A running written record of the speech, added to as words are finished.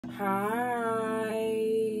Hi,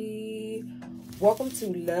 welcome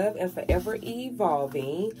to Love and Forever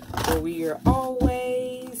Evolving, where we are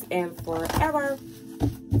always and forever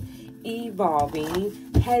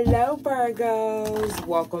evolving. Hello Virgos,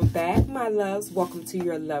 welcome back my loves. Welcome to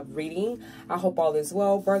your love reading. I hope all is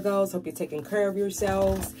well, Virgos. Hope you're taking care of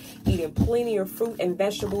yourselves, eating plenty of fruit and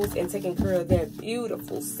vegetables, and taking care of that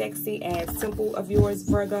beautiful sexy ass simple of yours,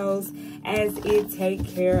 Virgos, as it take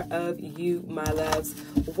care of you, my loves.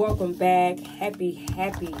 Welcome back. Happy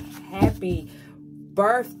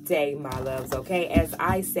birthday, my loves, okay? As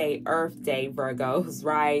I say, Earth Day, Virgos,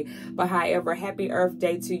 right? But however, happy Earth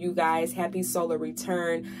Day to you guys. Happy solar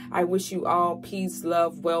return. I wish you all peace,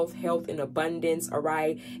 love, wealth, health, and abundance, all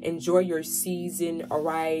right? Enjoy your season, all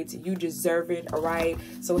right? You deserve it, all right?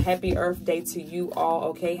 So happy Earth Day to you all,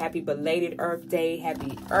 okay? Happy belated Earth Day,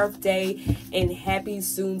 happy Earth Day, and happy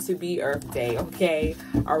soon-to-be Earth Day, okay?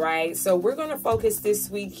 All right? So we're going to focus this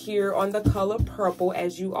week here on the color purple,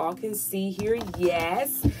 as you all can see here. Yes,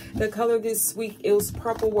 the color this week is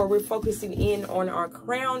purple, where we're focusing in on our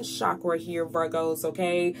crown chakra here, Virgos,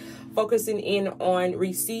 okay? Focusing in on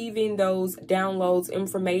receiving those downloads,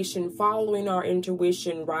 information, following our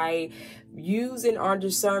intuition, right? Using our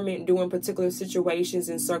discernment during particular situations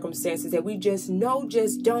and circumstances that we just know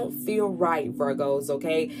just don't feel right, Virgos,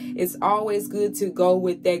 okay? It's always good to go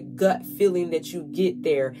with that gut feeling that you get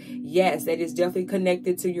there. Yes, that is definitely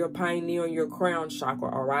connected to your pineal and your crown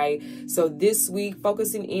chakra, all right? So this week,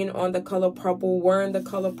 focusing in on the color purple, wearing the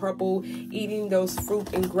color purple, eating those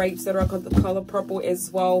fruit and grapes that are the color purple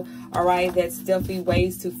as well, all right? That's definitely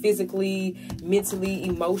ways to physically, mentally,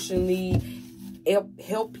 emotionally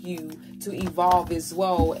help you to evolve as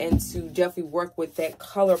well, and to definitely work with that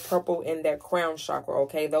color purple and that crown chakra,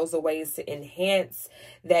 okay? Those are ways to enhance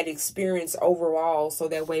that experience overall, so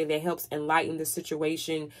that way that helps enlighten the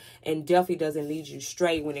situation and definitely doesn't lead you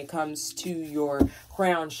straight when it comes to your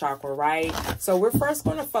crown chakra, right? So we're first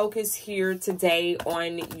going to focus here today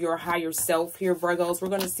on your higher self here, Virgos. We're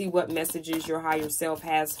going to see what messages your higher self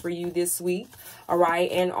has for you this week, all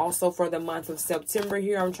right? And also for the month of September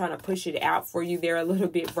here, I'm trying to push it out for you there a little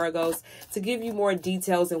bit, Virgos, to give you more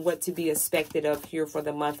details and what to be expected of here for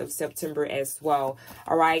the month of September as well,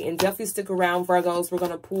 all right? And definitely stick around, Virgos. We're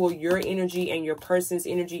going to pull your energy and your person's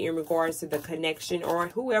energy in regards to the connection or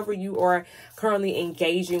whoever you are currently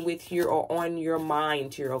engaging with here or on your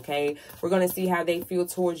mind here, okay? We're going to see how they feel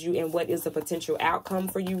towards you and what is the potential outcome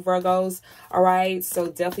for you, Virgos, all right? So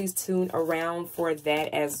definitely tune around for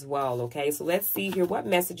that as well, okay? So let's see here, what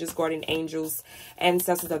messages, guardian angels,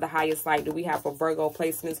 ancestors of the highest light do we have for Virgo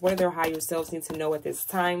placements? What do their higher selves need to know at this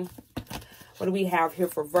time? What do we have here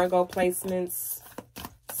for Virgo placements?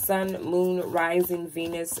 Sun, moon, rising,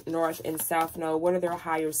 Venus, north and south node. What do their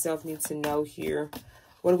higher self need to know here?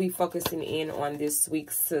 What are we focusing in on this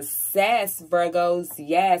week's success, Virgos?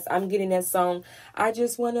 Yes, I'm getting that song. I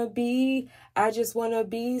just want to be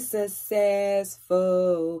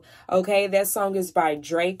successful. Okay, that song is by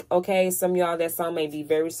Drake. Okay, some of y'all, that song may be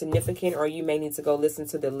very significant, or you may need to go listen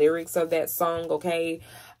to the lyrics of that song, okay?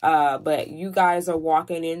 But you guys are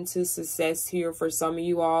walking into success here for some of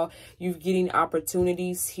you all. You're getting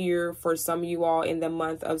opportunities here for some of you all in the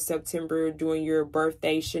month of September during your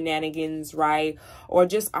birthday shenanigans, right? Or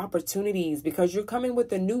just opportunities, because you're coming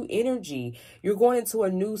with a new energy. You're going into a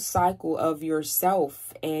new cycle of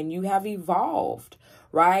yourself, and you have evolved.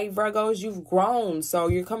 Right, Virgos, you've grown, so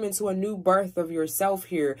you're coming to a new birth of yourself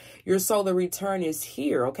here. Your solar return is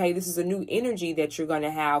here, okay? This is a new energy that you're going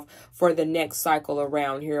to have for the next cycle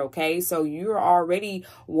around here, okay? So you're already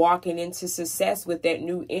walking into success with that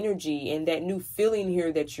new energy and that new feeling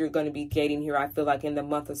here that you're going to be getting here, I feel like, in the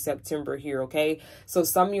month of September here, okay? So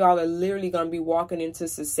some of y'all are literally going to be walking into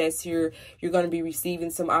success here. You're going to be receiving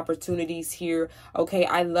some opportunities here, okay?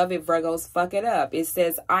 I love it, Virgos. Fuck it up. It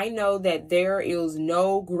says, I know that there is no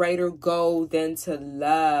greater goal than to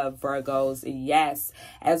love, Virgos. Yes,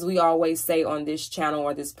 as we always say on this channel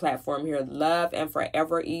or this platform here, love and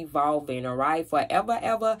forever evolving, all right? Forever,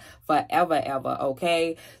 ever, forever, ever,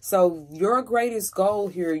 okay? So your greatest goal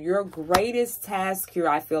here, your greatest task here,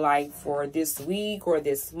 I feel like, for this week or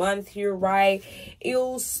this month here, right,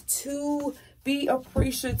 is to be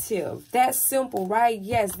appreciative. That's simple, right?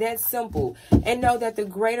 Yes, that's simple. And know that the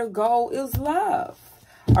greater goal is love.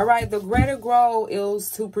 All right, the greater goal is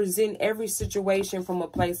to present every situation from a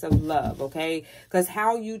place of love, okay? Because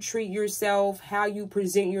how you treat yourself, how you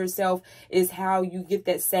present yourself is how you get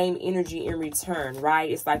that same energy in return, right?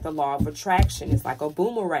 It's like the law of attraction. It's like a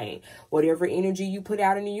boomerang. Whatever energy you put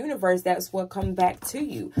out in the universe, that's what comes back to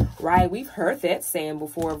you, right? We've heard that saying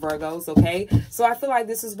before, Virgos, okay? So I feel like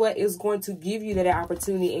this is what is going to give you that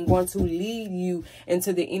opportunity and going to lead you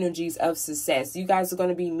into the energies of success. You guys are going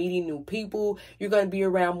to be meeting new people. You're going to be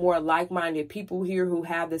around more like-minded people here who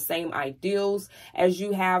have the same ideals as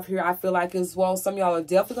you have here, I feel like, as well. Some of y'all are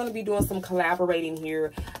definitely going to be doing some collaborating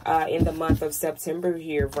here in the month of September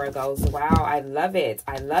here, Virgos. Wow, I love it.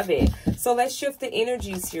 I love it. So let's shift the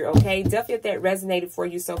energies here, okay? Definitely if that resonated for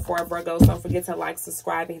you so far, Virgos, don't forget to like,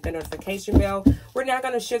 subscribe, and hit the notification bell. We're now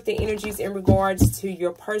going to shift the energies in regards to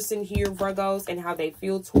your person here, Virgos, and how they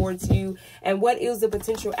feel towards you, and what is the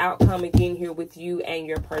potential outcome again here with you and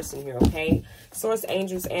your person here, okay? Source,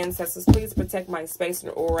 angels, ancestors, please protect my space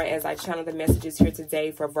and aura as I channel the messages here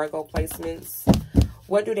today for Virgo placements.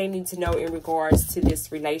 What do they need to know in regards to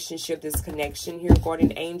this relationship, this connection here,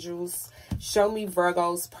 guardian angels? Show me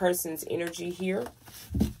Virgo's person's energy here.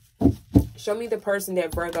 Show me the person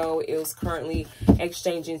that Virgo is currently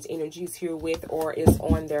exchanging energies here with or is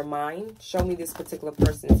on their mind. Show me this particular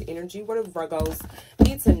person's energy. What do Virgos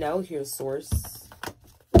need to know here, source?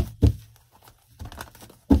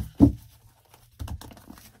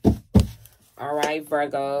 All right,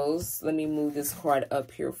 Virgos, let me move this card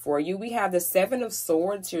up here for you. We have the Seven of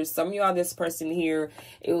Swords here. Some of y'all, this person here,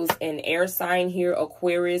 it was an air sign here,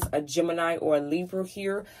 Aquarius, a Gemini, or a Libra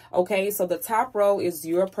here. Okay, so the top row is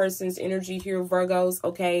your person's energy here, Virgos.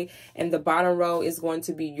 Okay, and the bottom row is going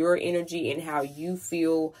to be your energy and how you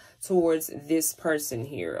feel towards this person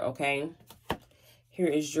here. Okay. Here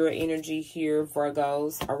is your energy here,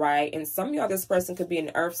 Virgos, all right? And some of y'all, this person could be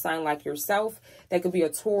an earth sign like yourself. They could be a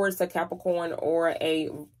Taurus, a Capricorn, or a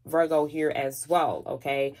Virgo here as well,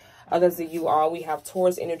 okay? Others of you all, we have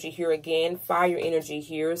Taurus energy here again, fire energy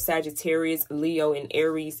here, Sagittarius, Leo, and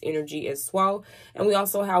Aries energy as well. And we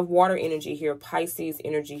also have water energy here, Pisces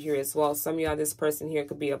energy here as well. Some of y'all, this person here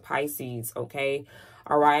could be a Pisces, okay?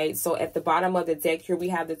 All right, so at the bottom of the deck here, we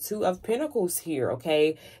have the Two of Pentacles here,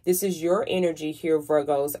 okay? This is your energy here,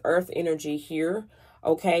 Virgos, earth energy here,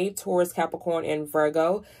 okay? Taurus, Capricorn, and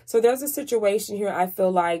Virgo. So there's a situation here, I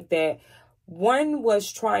feel like, that one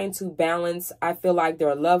was trying to balance, I feel like,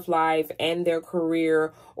 their love life and their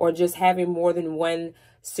career, or just having more than one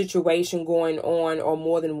situation going on or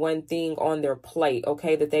more than one thing on their plate,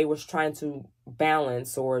 okay, that they was trying to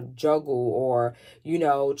balance or juggle or, you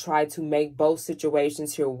know, try to make both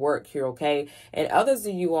situations here work here, okay? And others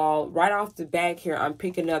of you all, right off the back here, I'm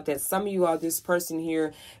picking up that some of you all, this person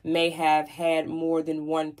here may have had more than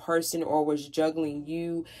one person or was juggling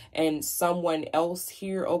you and someone else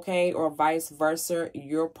here, okay? Or vice versa,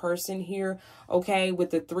 your person here, okay?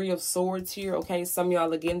 With the Three of Swords here, okay? Some of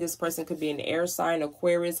y'all, again, this person could be an air sign,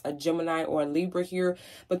 Aquarius, a Gemini, or a Libra here.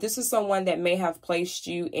 But this is someone that may have placed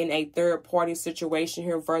you in a third-party situation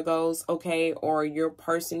here, Virgos, okay? Or your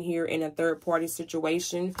person here in a third-party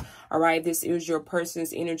situation, all right? This is your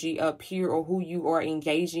person's energy up here, or who you are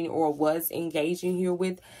engaging or was engaging here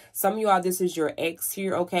with. Some of you all, this is your ex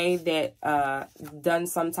here, okay? That done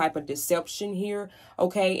some type of deception here,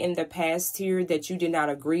 okay? In the past here that you did not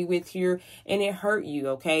agree with here, and it hurt you,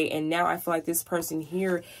 okay? And now I feel like this person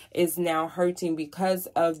here is now hurting because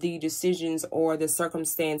of the decisions or the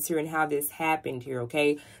circumstance here and how this happened here,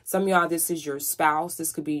 okay? Some of y'all, this is your spouse.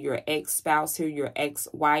 This could be your ex-spouse here, your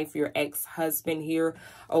ex-wife, your ex-husband here,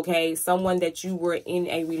 okay? Someone that you were in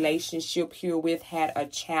a relationship here with, had a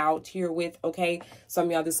child here with, okay? Some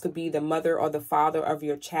of y'all, this could be the mother or the father of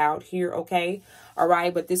your child here, okay? All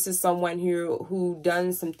right, but this is someone here who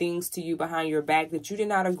done some things to you behind your back that you did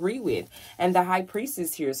not agree with. And the High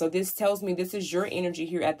Priestess here. So this tells me this is your energy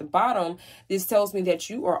here at the bottom. This tells me that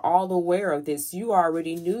you are all aware of this. You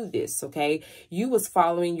already knew this, okay? You was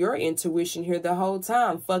following your intuition here the whole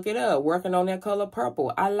time. Fuck it up. Working on that color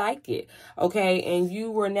purple. I like it, okay? And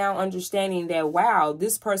you were now understanding that, wow,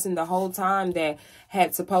 this person the whole time that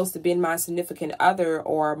had supposed to been my significant other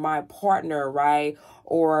or my partner, right?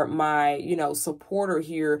 Or my, you know, supporter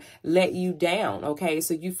here let you down, okay?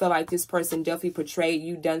 So you feel like this person definitely portrayed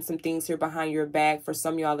you, done some things here behind your back. For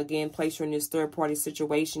some of y'all, again, place you in this third-party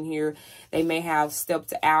situation here. They may have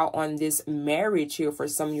stepped out on this marriage here for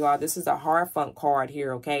some of y'all. This is a Hierophant card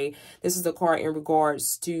here, okay? This is a card in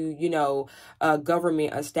regards to, you know,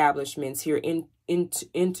 government establishments here,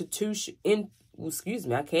 excuse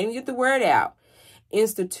me, I can't even get the word out.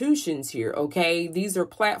 institutions here, okay? These are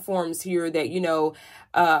platforms here that, you know,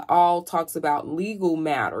 all talks about legal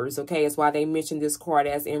matters, okay? That's why they mentioned this card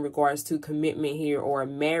as in regards to commitment here or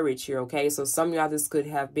marriage here, okay? So some of y'all, this could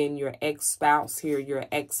have been your ex-spouse here, your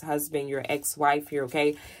ex-husband, your ex-wife here,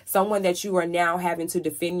 okay? Someone that you are now having to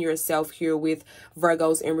defend yourself here with,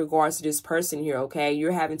 Virgos, in regards to this person here, okay?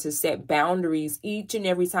 You're having to set boundaries each and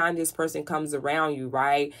every time this person comes around you,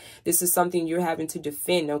 right? This is something you're having to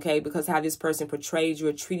defend, okay? Because how this person portrayed you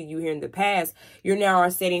or treated you here in the past, you now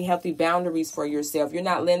are setting healthy boundaries for yourself. You're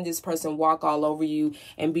not letting this person walk all over you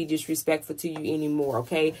and be disrespectful to you anymore,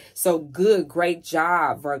 okay? So great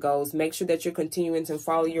job, Virgos. Make sure that you're continuing to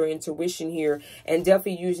follow your intuition here and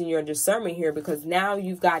definitely using your discernment here, because now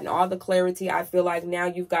you've gotten all the clarity. I feel like now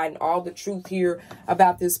you've gotten all the truth here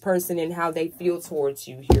about this person and how they feel towards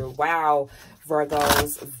you here. Wow,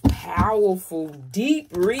 Virgos, powerful, deep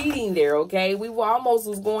reading there, okay? We almost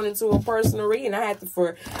was going into a personal reading. I had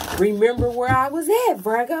to remember where I was at,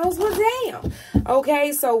 Virgos. Well, damn.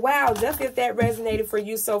 Okay, so wow, definitely if that resonated for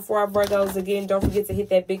you so far, Virgos, again, don't forget to hit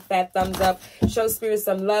that big fat thumbs up. Show Spirit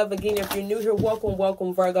some love. Again, if you're new here, welcome,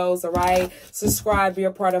 Virgos, all right? Subscribe, be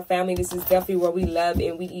a part of family. This is definitely where we love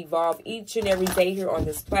and we evolve each and every day here on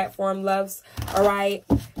this platform, loves, all right?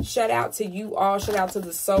 Shout out to you all. Shout out to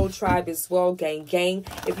the Soul Tribe as well, gang.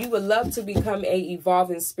 If you would love to become a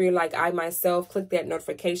evolving spirit like I myself, click that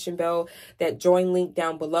notification bell, that join link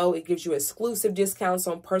down below. It gives you exclusive discounts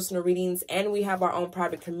on personal readings, and we have our own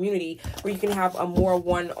private community where you can have a more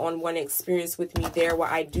one-on-one experience with me there, where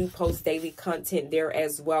I do post daily content there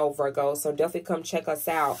as well, Virgo. So definitely come check us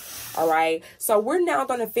out. All right, so we're now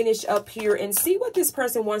going to finish up here and see what this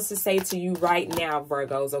person wants to say to you right now,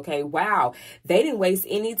 Virgos. Okay, wow, they didn't waste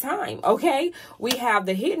any time. Okay, we have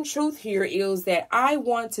the hidden truth here is that I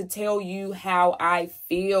want to tell you how I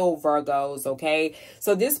feel, Virgos. Okay,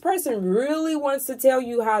 so this person really wants to tell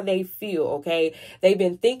you how they feel. Okay, they've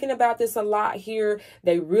been thinking about this a lot here.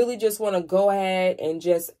 They really just want to go ahead and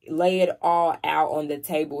just lay it all out on the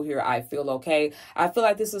table here, I feel. Okay, I feel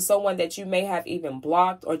like this is someone that you may have even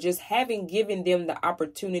blocked, or just haven't given them the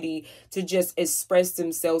opportunity to just express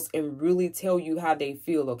themselves and really tell you how they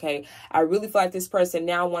feel. Okay, I really feel like this person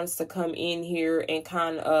now wants to come in here and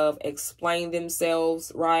kind of explain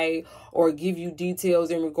themselves, right? Or give you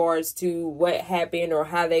details in regards to what happened or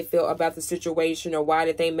how they feel about the situation, or why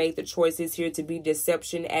did they make the choices here to be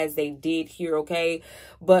deception as they did here, okay?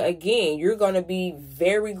 But again, you're going to be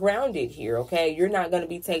very grounded here, okay? You're not going to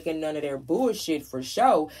be taking none of their bullshit for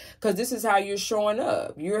show, because this is how you're showing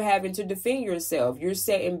up. You're having to defend yourself. You're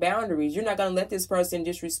setting boundaries. You're not going to let this person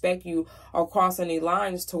disrespect you or cross any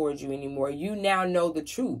lines towards you anymore. You now know the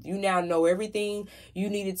truth. You now know everything you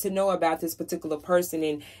needed to know about this particular person.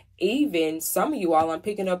 And even some of you all I'm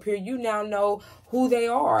picking up here, you now know who they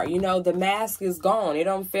are. You know, the mask is gone. It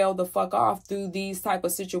don't fail the fuck off through these type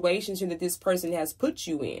of situations here that this person has put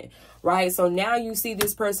you in, right? So now you see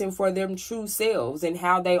this person for them true selves and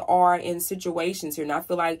how they are in situations here. And I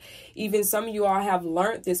feel like even some of you all have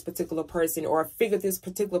learned this particular person or figured this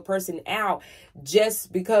particular person out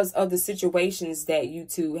just because of the situations that you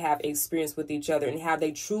two have experienced with each other, and how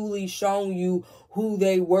they truly shown you who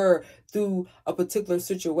they were through a particular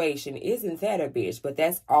situation. Isn't that a bitch? But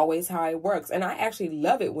that's always how it works. And I actually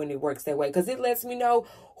love it when it works that way, because it lets me know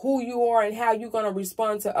who you are and how you're going to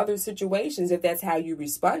respond to other situations. If that's how you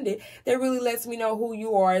responded, that really lets me know who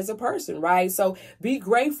you are as a person, right? So be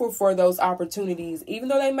grateful for those opportunities, even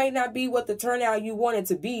though they may not be what the turnout you wanted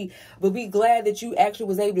to be, but be glad that you actually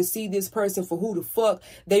was able to see this person for who the fuck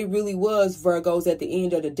they really was, Virgos, at the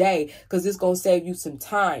end of the day, because it's going to save you some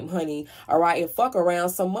time, honey. All right, and fuck around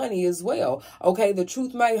some money as well. Okay, the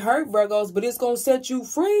truth might hurt, Virgos, but it's going to set you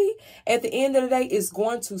free. At the end of the day, it's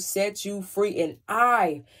going to set you free. And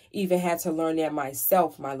I even had to learn that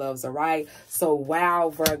myself, my loves, all right? So,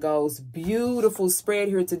 wow, Virgos, beautiful spread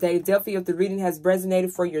here today. Definitely, if the reading has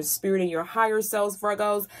resonated for your spirit and your higher selves,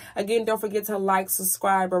 Virgos, again, don't forget to like,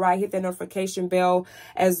 subscribe, all right? Hit that notification bell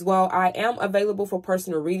as well. I am available for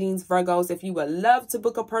personal readings, Virgos. If you would love to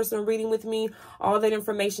book a personal reading with me, all that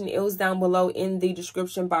information is down below in the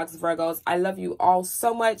description box, Virgos. I love you all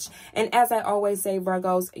so much. And as I always say,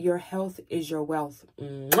 Virgos, your health is your wealth.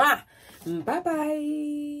 Mwah!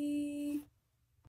 Bye-bye.